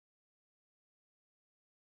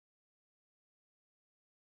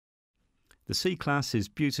The C-Class is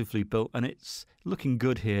beautifully built and it's looking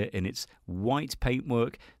good here in its white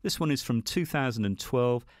paintwork. This one is from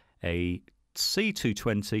 2012, a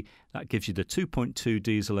C220. That gives you the 2.2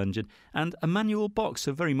 diesel engine and a manual box,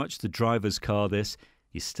 so very much the driver's car this.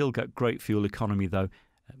 You still get great fuel economy though,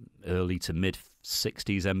 early to mid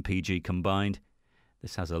 60s mpg combined.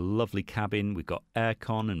 This has a lovely cabin. We've got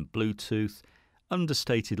aircon and Bluetooth.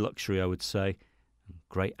 Understated luxury, I would say.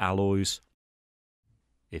 Great alloys.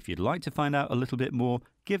 If you'd like to find out a little bit more,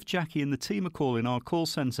 give Jackie and the team a call in our call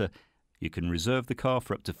centre. You can reserve the car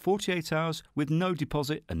for up to 48 hours with no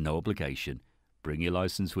deposit and no obligation. Bring your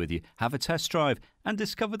licence with you, have a test drive and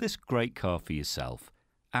discover this great car for yourself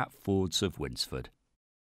at Fords of Winsford.